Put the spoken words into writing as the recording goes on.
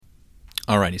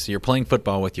Alrighty, so you're playing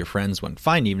football with your friends one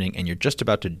fine evening, and you're just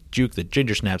about to juke the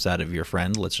ginger snaps out of your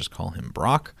friend, let's just call him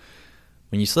Brock,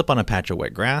 when you slip on a patch of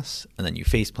wet grass, and then you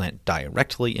faceplant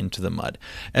directly into the mud.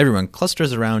 Everyone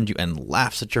clusters around you and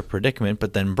laughs at your predicament,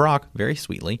 but then Brock, very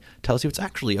sweetly, tells you it's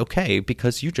actually okay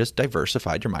because you just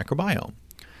diversified your microbiome.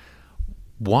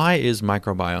 Why is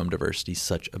microbiome diversity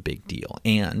such a big deal?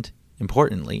 And,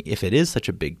 importantly, if it is such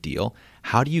a big deal,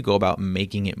 how do you go about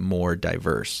making it more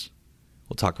diverse?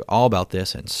 We'll talk all about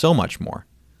this and so much more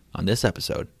on this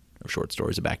episode of Short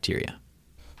Stories of Bacteria.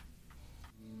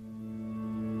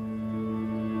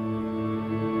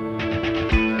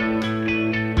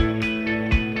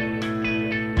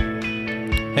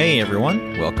 Hey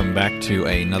everyone, welcome back to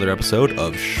another episode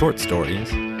of Short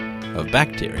Stories of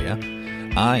Bacteria.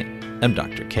 I am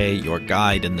Dr. K, your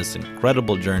guide in this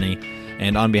incredible journey,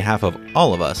 and on behalf of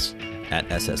all of us at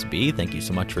SSB, thank you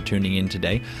so much for tuning in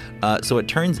today. So it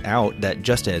turns out that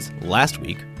just as last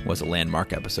week was a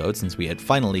landmark episode, since we had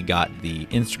finally got the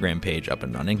Instagram page up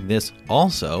and running, this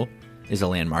also is a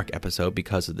landmark episode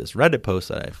because of this Reddit post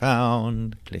that I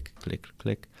found. Click, click,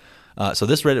 click. So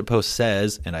this Reddit post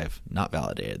says, and I've not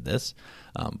validated this,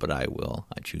 but I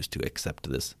choose to accept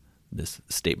this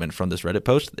statement from this Reddit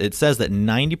post. It says that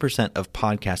 90% of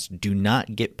podcasts do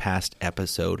not get past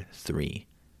episode 3.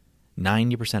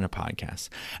 90% of podcasts.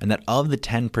 And that of the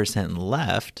 10%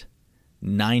 left,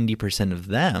 90% of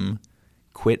them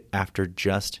quit after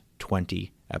just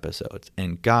 20 episodes.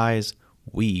 And guys,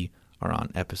 we are on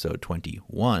episode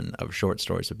 21 of Short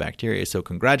Stories of Bacteria. So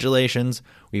congratulations.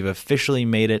 We've officially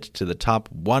made it to the top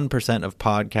 1% of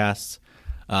podcasts.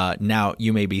 Now,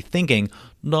 you may be thinking,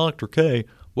 Dr. K,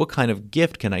 what kind of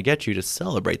gift can I get you to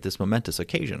celebrate this momentous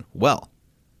occasion? Well,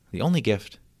 the only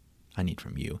gift I need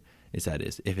from you is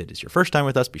if it is your first time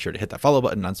with us, be sure to hit that follow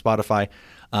button on Spotify,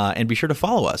 and be sure to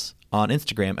follow us on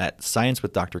Instagram at Science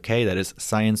with Dr. K. That is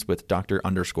Science with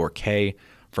Dr._K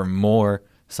for more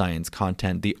science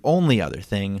content. The only other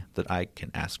thing that I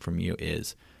can ask from you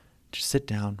is just sit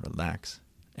down, relax,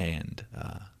 and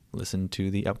listen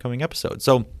to the upcoming episode.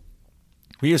 So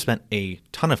we have spent a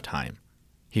ton of time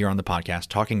here on the podcast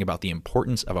talking about the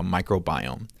importance of a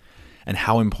microbiome and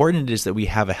how important it is that we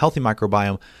have a healthy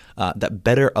microbiome that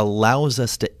better allows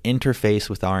us to interface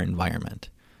with our environment,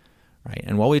 right?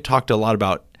 And while we talked a lot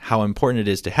about how important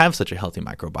it is to have such a healthy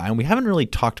microbiome, we haven't really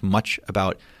talked much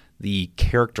about the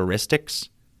characteristics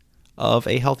of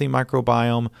a healthy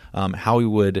microbiome, how we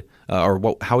would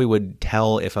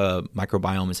tell if a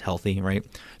microbiome is healthy, right?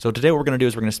 So today what we're going to do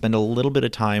is we're going to spend a little bit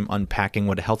of time unpacking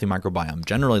what a healthy microbiome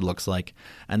generally looks like,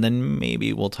 and then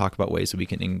maybe we'll talk about ways that we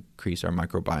can increase our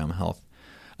microbiome health.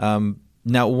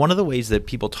 Now, one of the ways that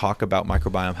people talk about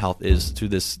microbiome health is through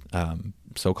this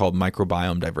so-called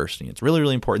microbiome diversity. It's really,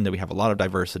 really important that we have a lot of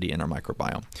diversity in our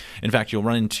microbiome. In fact, you'll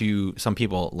run into some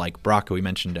people like Brock, who we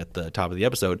mentioned at the top of the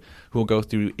episode, who will go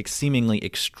through seemingly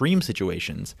extreme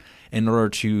situations in order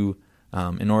to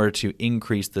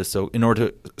increase in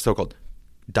order to so-called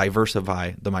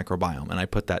diversify the microbiome. And I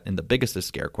put that in the biggest of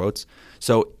scare quotes.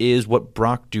 So is what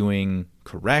Brock doing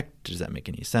correct? Does that make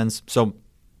any sense? So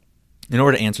in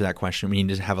order to answer that question, we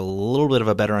need to have a little bit of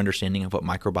a better understanding of what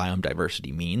microbiome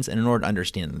diversity means. And in order to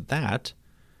understand that,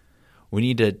 we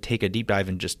need to take a deep dive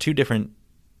in just two different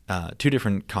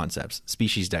concepts: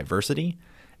 species diversity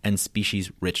and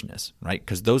species richness, right?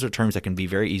 Because those are terms that can be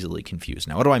very easily confused.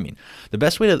 Now, what do I mean? The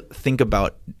best way to think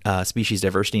about species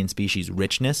diversity and species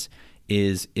richness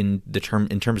is in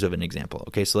terms of an example.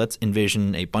 Okay, so let's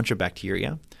envision a bunch of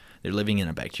bacteria. They're living in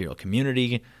a bacterial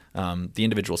community. The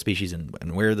individual species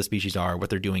and where the species are, what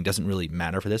they're doing doesn't really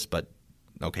matter for this. But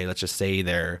okay, let's just say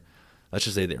they're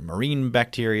marine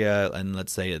bacteria, and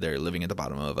let's say they're living at the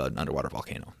bottom of an underwater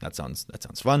volcano. That sounds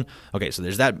fun. Okay, so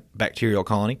there's that bacterial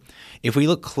colony. If we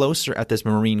look closer at this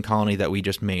marine colony that we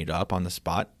just made up on the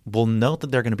spot, we'll note that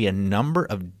there are going to be a number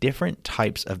of different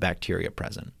types of bacteria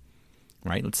present.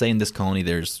 Right? Let's say in this colony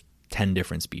there's 10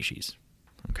 different species.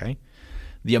 Okay.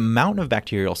 The amount of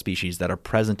bacterial species that are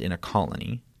present in a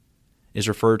colony is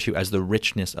referred to as the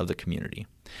richness of the community.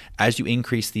 As you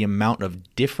increase the amount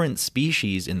of different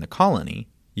species in the colony,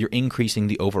 you're increasing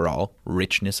the overall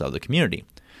richness of the community.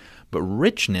 But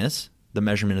richness, the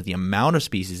measurement of the amount of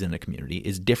species in a community,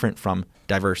 is different from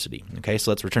diversity. Okay,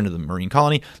 so let's return to the marine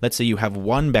colony. Let's say you have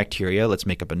one bacteria. Let's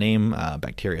make up a name,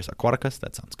 Bacterius aquaticus.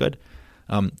 That sounds good.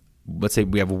 Let's say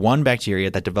we have one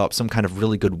bacteria that develops some kind of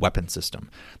really good weapon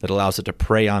system that allows it to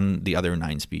prey on the other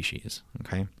 9 species.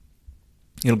 Okay,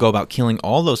 it'll go about killing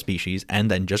all those species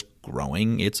and then just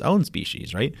growing its own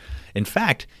species, right? In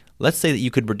fact, let's say that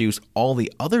you could reduce all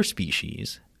the other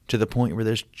species to the point where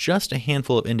there's just a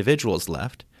handful of individuals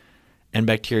left, and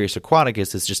Bacterius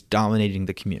aquaticus is just dominating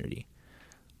the community.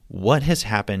 What has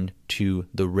happened to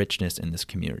the richness in this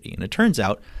community? And it turns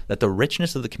out that the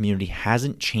richness of the community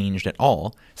hasn't changed at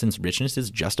all, since richness is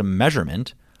just a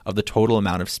measurement of the total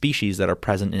amount of species that are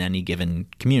present in any given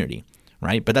community,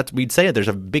 right? But we'd say there's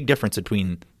a big difference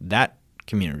between that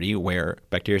community where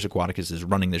Bacterius aquaticus is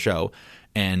running the show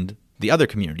and the other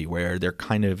community where they're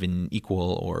kind of in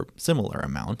equal or similar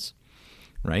amounts,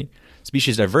 right?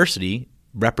 Species diversity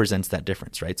represents that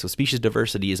difference, right? So species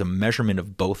diversity is a measurement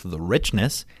of both the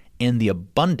richness and the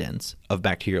abundance of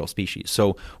bacterial species.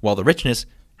 So while the richness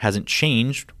hasn't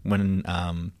changed when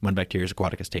Bacterius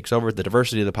aquaticus takes over, the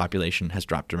diversity of the population has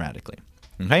dropped dramatically.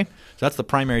 Okay? So that's the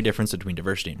primary difference between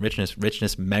diversity and richness.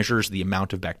 Richness measures the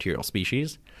amount of bacterial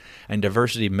species, and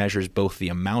diversity measures both the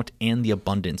amount and the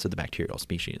abundance of the bacterial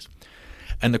species.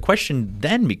 And the question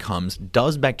then becomes,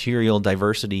 does bacterial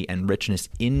diversity and richness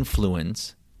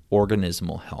influence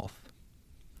organismal health?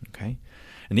 Okay?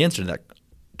 And the answer to that,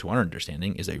 to our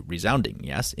understanding, is a resounding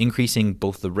yes. Increasing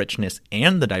both the richness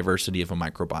and the diversity of a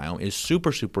microbiome is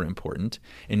super, super important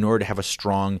in order to have a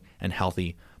strong and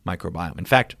healthy microbiome. In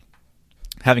fact,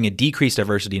 having a decreased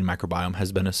diversity in microbiome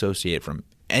has been associated from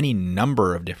any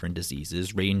number of different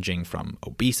diseases, ranging from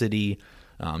obesity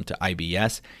to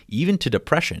IBS, even to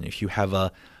depression. If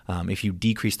you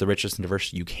decrease the richness and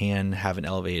diversity, you can have an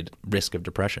elevated risk of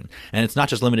depression. And it's not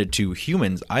just limited to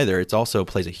humans either. It also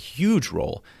plays a huge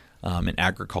role in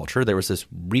agriculture. There was this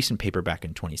recent paper back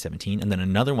in 2017, and then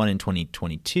another one in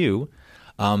 2022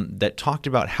 that talked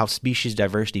about how species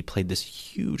diversity played this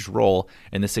huge role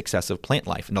in the success of plant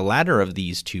life. And the latter of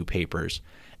these two papers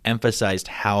emphasized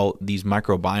how these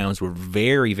microbiomes were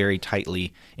very, very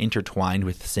tightly intertwined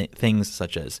with things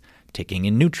such as taking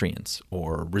in nutrients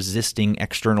or resisting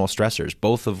external stressors,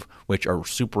 both of which are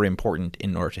super important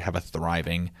in order to have a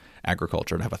thriving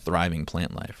agriculture, to have a thriving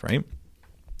plant life, right?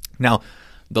 Now,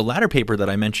 the latter paper that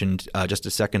I mentioned just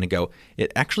a second ago,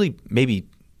 it actually maybe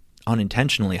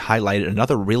unintentionally highlighted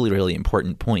another really, really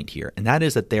important point here, and that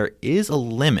is that there is a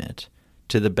limit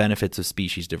to the benefits of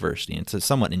species diversity. And it's a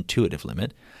somewhat intuitive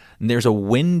limit. And there's a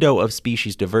window of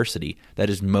species diversity that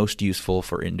is most useful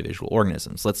for individual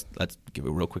organisms. Let's give a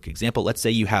real quick example. Let's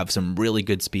say you have some really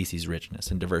good species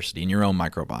richness and diversity in your own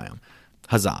microbiome.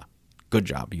 Huzzah. Good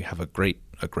job. You have a great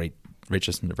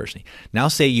richness and diversity. Now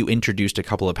say you introduced a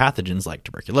couple of pathogens like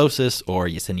tuberculosis or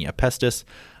Yersinia pestis.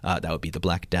 That would be the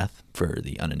Black Death for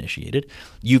the uninitiated.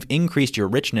 You've increased your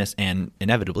richness and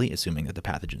inevitably, assuming that the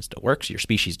pathogen still works, your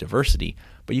species diversity,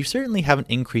 but you certainly haven't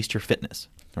increased your fitness,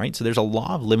 right? So there's a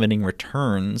law of limiting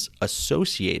returns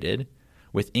associated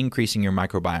with increasing your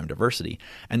microbiome diversity.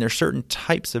 And there's certain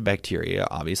types of bacteria,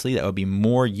 obviously, that would be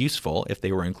more useful if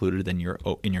they were included in your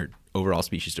overall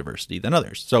species diversity than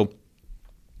others. So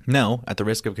no, at the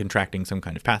risk of contracting some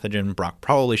kind of pathogen, Brock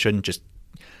probably shouldn't just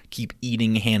keep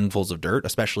eating handfuls of dirt,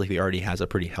 especially if he already has a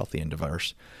pretty healthy and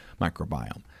diverse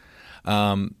microbiome.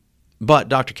 But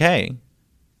Dr. K,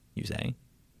 you say,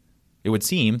 it would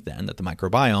seem then that the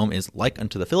microbiome is like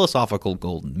unto the philosophical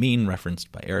golden mean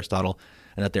referenced by Aristotle,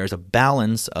 and that there is a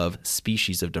balance of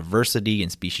species of diversity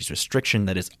and species restriction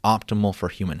that is optimal for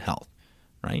human health,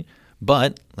 right?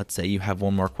 But let's say you have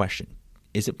one more question.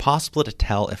 Is it possible to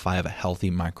tell if I have a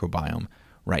healthy microbiome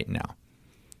right now?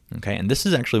 Okay, and this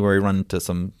is actually where we run into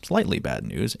some slightly bad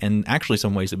news, and actually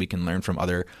some ways that we can learn from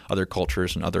other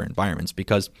cultures and other environments,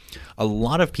 because a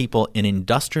lot of people in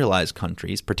industrialized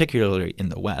countries, particularly in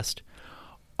the West,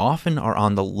 often are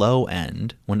on the low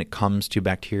end when it comes to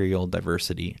bacterial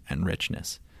diversity and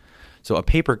richness. So a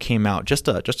paper came out just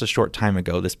a short time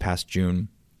ago, this past June.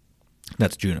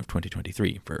 That's June of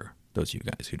 2023 for those of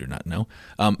you guys who do not know.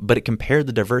 But it compared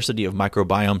the diversity of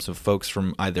microbiomes of folks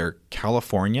from either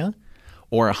California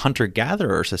or a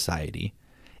hunter-gatherer society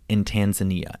in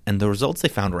Tanzania. And the results they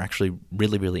found were actually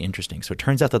really, really interesting. So it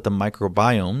turns out that the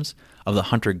microbiomes of the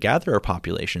hunter-gatherer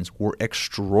populations were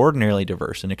extraordinarily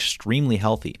diverse and extremely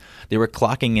healthy. They were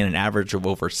clocking in an average of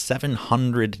over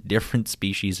 700 different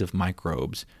species of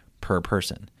microbes per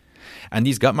person. And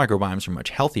these gut microbiomes are much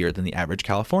healthier than the average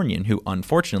Californian, who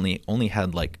unfortunately only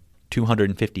had like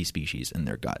 250 species in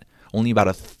their gut. Only about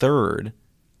a third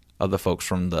of the folks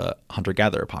from the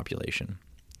hunter-gatherer population.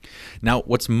 Now,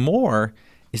 what's more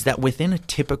is that within a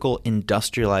typical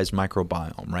industrialized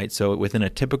microbiome, right? So within a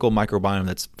typical microbiome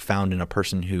that's found in a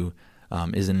person who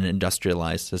is in an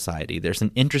industrialized society, there's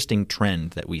an interesting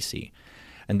trend that we see.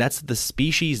 And that's the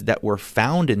species that were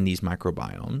found in these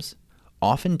microbiomes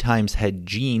oftentimes had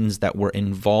genes that were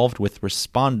involved with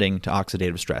responding to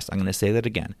oxidative stress. I'm going to say that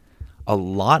again. A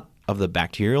lot of the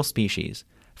bacterial species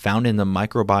found in the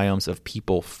microbiomes of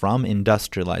people from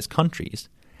industrialized countries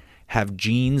have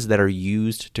genes that are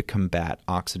used to combat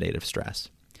oxidative stress.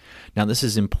 Now, this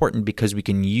is important because we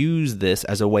can use this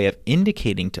as a way of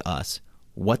indicating to us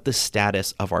what the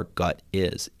status of our gut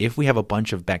is. If we have a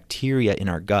bunch of bacteria in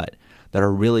our gut that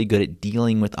are really good at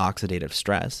dealing with oxidative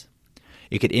stress,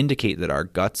 it could indicate that our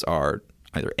guts are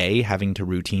either A, having to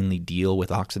routinely deal with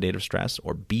oxidative stress,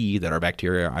 or B, that our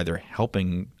bacteria are either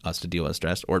helping us to deal with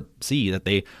stress, or C,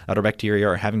 that our bacteria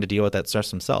are having to deal with that stress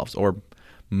themselves, or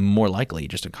more likely,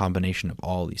 just a combination of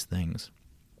all these things.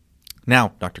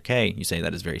 Now, Dr. K, you say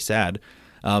that is very sad.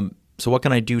 So what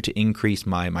can I do to increase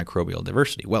my microbial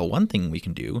diversity? Well, one thing we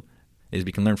can do is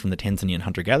we can learn from the Tanzanian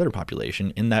hunter-gatherer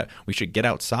population in that we should get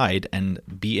outside and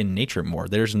be in nature more.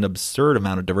 There's an absurd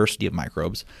amount of diversity of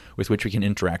microbes with which we can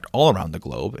interact all around the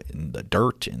globe, in the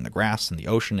dirt, in the grass, in the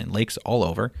ocean, in lakes, all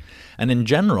over. And in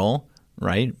general,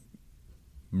 right,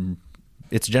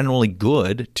 it's generally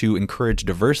good to encourage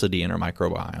diversity in our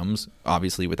microbiomes,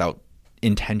 obviously without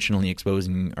intentionally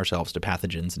exposing ourselves to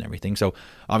pathogens and everything. So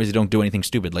obviously don't do anything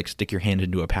stupid like stick your hand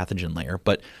into a pathogen layer,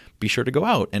 but be sure to go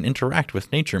out and interact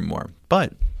with nature more.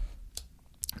 But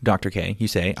Dr. K, you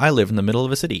say, I live in the middle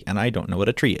of a city and I don't know what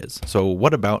a tree is. So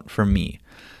what about for me?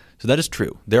 So that is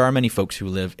true. There are many folks who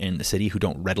live in the city who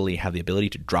don't readily have the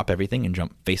ability to drop everything and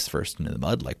jump face first into the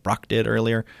mud like Brock did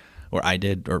earlier, or I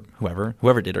did, or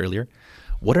whoever did earlier.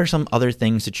 What are some other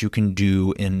things that you can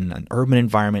do in an urban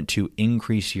environment to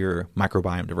increase your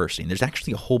microbiome diversity? And there's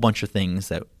actually a whole bunch of things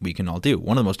that we can all do.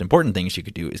 One of the most important things you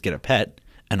could do is get a pet,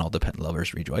 and all the pet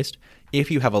lovers rejoiced.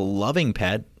 If you have a loving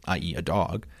pet, i.e. a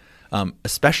dog,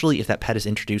 especially if that pet is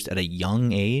introduced at a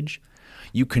young age,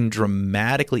 you can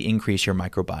dramatically increase your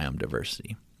microbiome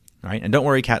diversity. All right? And don't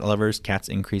worry, cat lovers, cats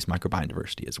increase microbiome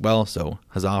diversity as well, so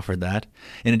huzzah for that.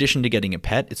 In addition to getting a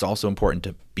pet, it's also important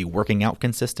to be working out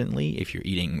consistently. If you're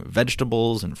eating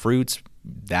vegetables and fruits,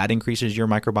 that increases your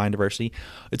microbiome diversity.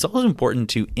 It's also important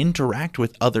to interact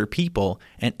with other people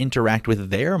and interact with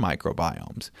their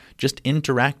microbiomes. Just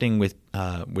interacting with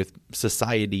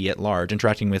society at large,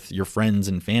 interacting with your friends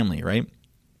and family, right?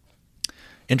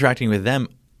 Interacting with them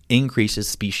increases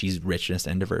species richness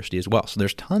and diversity as well. So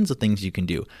there's tons of things you can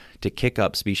do to kick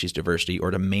up species diversity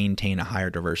or to maintain a higher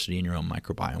diversity in your own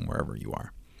microbiome wherever you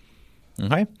are.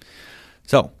 Okay?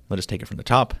 So let us take it from the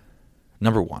top.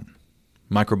 Number 1,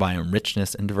 microbiome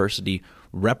richness and diversity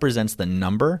represents the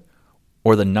number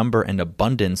and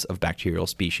abundance of bacterial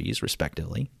species,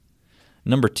 respectively.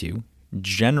 Number 2,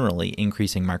 generally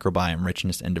increasing microbiome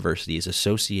richness and diversity is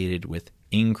associated with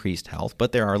increased health,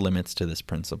 but there are limits to this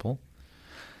principle.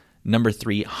 Number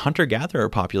 3, hunter-gatherer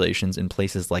populations in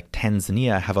places like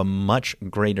Tanzania have a much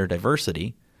greater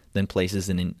diversity than places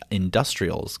in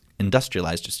industrialized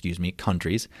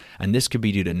countries, and this could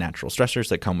be due to natural stressors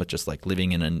that come with just like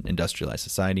living in an industrialized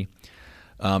society.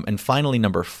 And finally,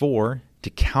 number 4, to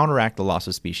counteract the loss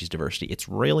of species diversity, it's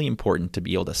really important to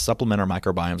be able to supplement our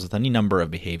microbiomes with any number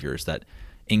of behaviors that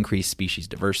increase species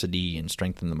diversity and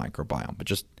strengthen the microbiome. But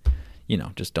just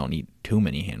don't eat too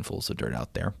many handfuls of dirt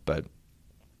out there. But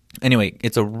anyway,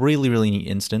 it's a really, really neat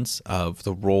instance of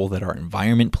the role that our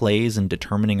environment plays in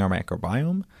determining our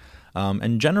microbiome,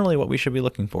 and generally what we should be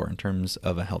looking for in terms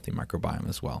of a healthy microbiome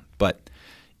as well. But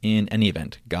in any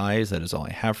event, guys, that is all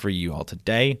I have for you all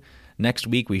today. Next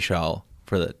week we shall,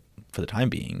 for the time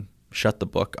being, shut the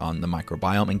book on the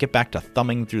microbiome and get back to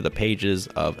thumbing through the pages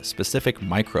of specific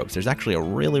microbes. There's actually a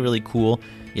really, really cool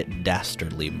yet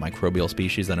dastardly microbial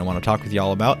species that I want to talk with you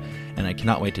all about, and I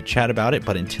cannot wait to chat about it.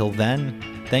 But until then,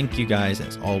 thank you guys,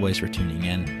 as always, for tuning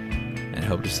in, and I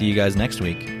hope to see you guys next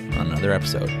week on another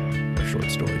episode of Short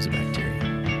Stories of Bacteria.